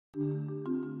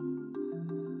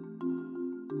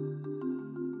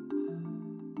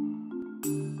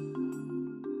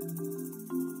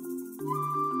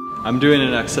I'm doing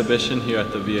an exhibition here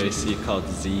at the VAC called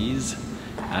ZZs,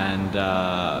 and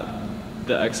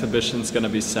the exhibition's going to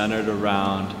be centered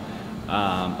around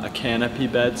a canopy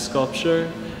bed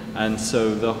sculpture, and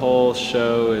so the whole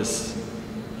show has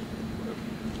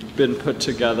been put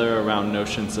together around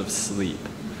notions of sleep.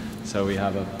 So we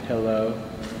have a pillow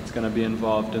that's going to be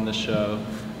involved in the show,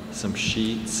 some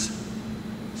sheets,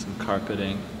 some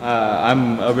carpeting.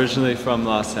 I'm originally from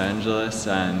Los Angeles,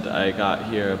 and I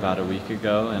got here about a week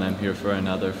ago, and I'm here for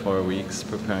another 4 weeks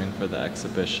preparing for the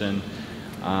exhibition.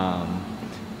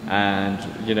 And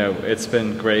you know, it's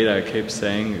been great. I keep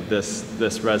saying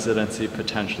this residency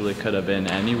potentially could have been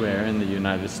anywhere in the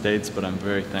United States, but I'm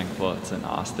very thankful it's in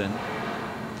Austin.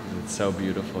 It's so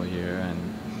beautiful here,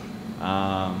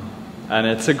 and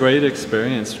it's a great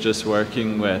experience just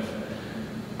working with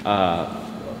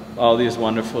all these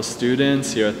wonderful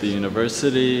students here at the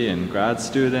university and grad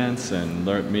students, and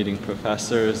meeting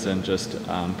professors, and just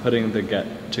putting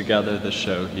together the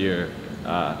show here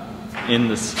in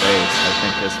the space, I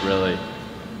think is really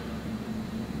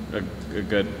a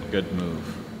good move.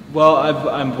 Well, I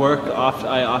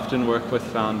often work with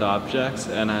found objects,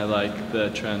 and I like the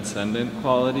transcendent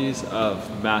qualities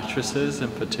of mattresses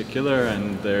in particular,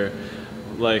 and they're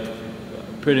like,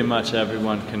 pretty much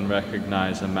everyone can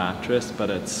recognize a mattress, but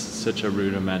it's such a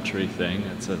rudimentary thing.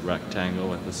 It's a rectangle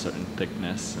with a certain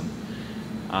thickness, and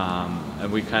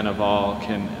we kind of all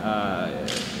can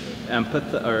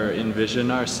empathize or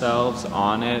envision ourselves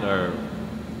on it, or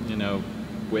you know,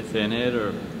 within it,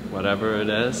 or whatever it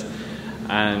is.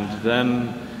 And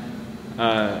then,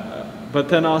 but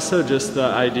then also just the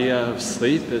idea of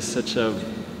sleep is such a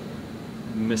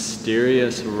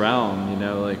mysterious realm, you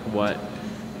know, like what,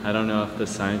 I don't know if the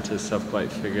scientists have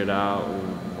quite figured out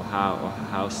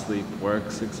how sleep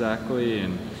works exactly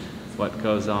and what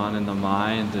goes on in the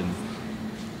mind. And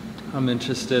I'm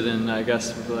interested in, I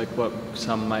guess, like what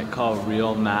some might call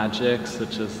real magic,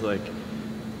 such as like,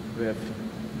 if,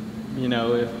 you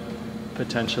know, if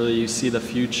potentially you see the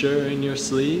future in your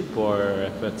sleep, or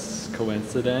if it's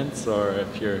coincidence, or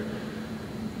if you're,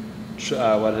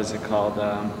 what is it called,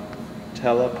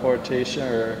 teleportation,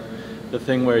 or the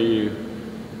thing where you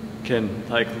can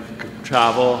like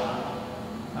travel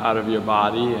out of your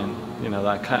body, and you know,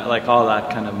 that kind of, like all that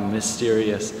kind of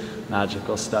mysterious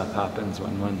magical stuff happens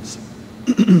when one's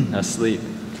asleep.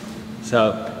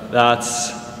 So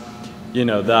that's, you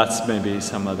know, that's maybe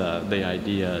some of the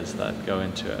ideas that go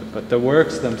into it. But the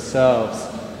works themselves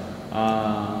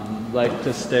like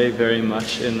to stay very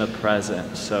much in the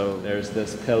present. So there's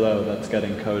this pillow that's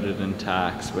getting coated in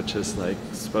tacks, which is like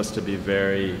supposed to be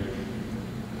very,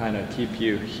 kind of keep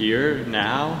you here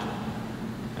now,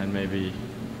 and maybe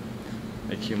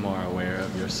make you more aware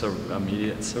of your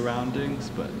immediate surroundings.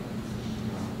 But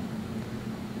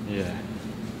yeah.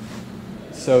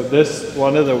 So this,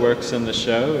 one of the works in the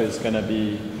show is going to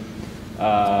be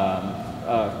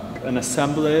an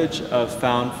assemblage of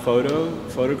found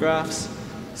photographs.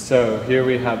 So here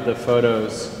we have the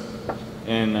photos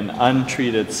in an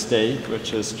untreated state,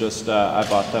 which is just, I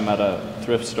bought them at a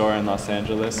thrift store in Los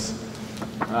Angeles.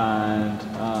 And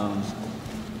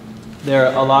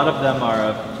a lot of them are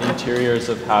of interiors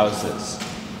of houses,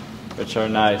 which are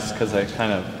nice because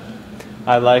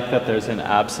I like that there's an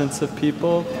absence of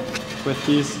people with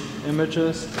these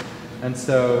images. And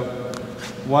so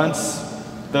once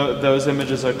those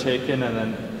images are taken, and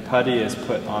then putty is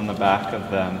put on the back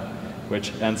of them,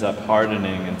 which ends up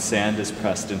hardening, and sand is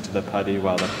pressed into the putty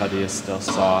while the putty is still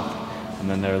soft, and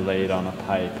then they're laid on a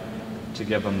pipe to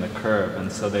give them the curve.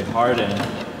 And so they harden,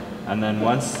 and then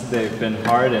once they've been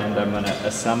hardened, I'm going to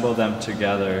assemble them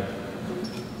together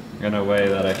in a way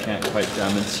that I can't quite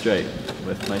demonstrate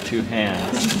with my two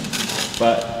hands.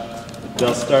 But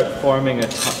they'll start forming a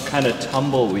kind of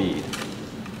tumbleweed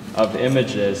of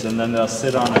images, and then they'll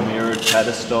sit on a mirrored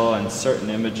pedestal, and certain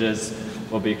images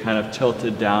will be kind of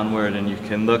tilted downward, and you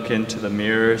can look into the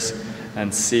mirrors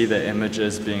and see the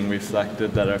images being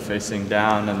reflected that are facing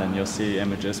down, and then you'll see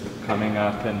images coming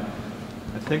up. And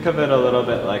I think of it a little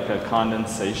bit like a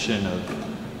condensation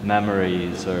of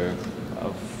memories, or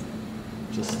of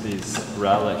just these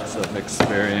relics of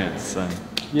experience. And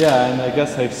yeah, and I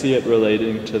guess I see it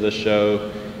relating to the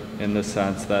show in the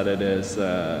sense that it is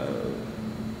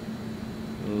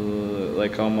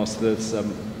like almost this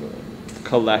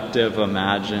collective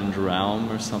imagined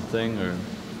realm or something, or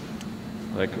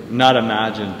like not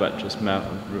imagined but just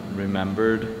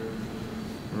remembered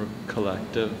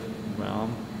collective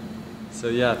realm. So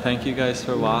yeah, thank you guys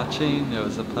for watching. It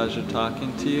was a pleasure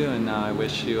talking to you, and now I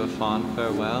wish you a fond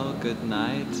farewell, good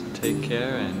night, take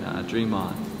care, and dream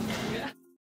on.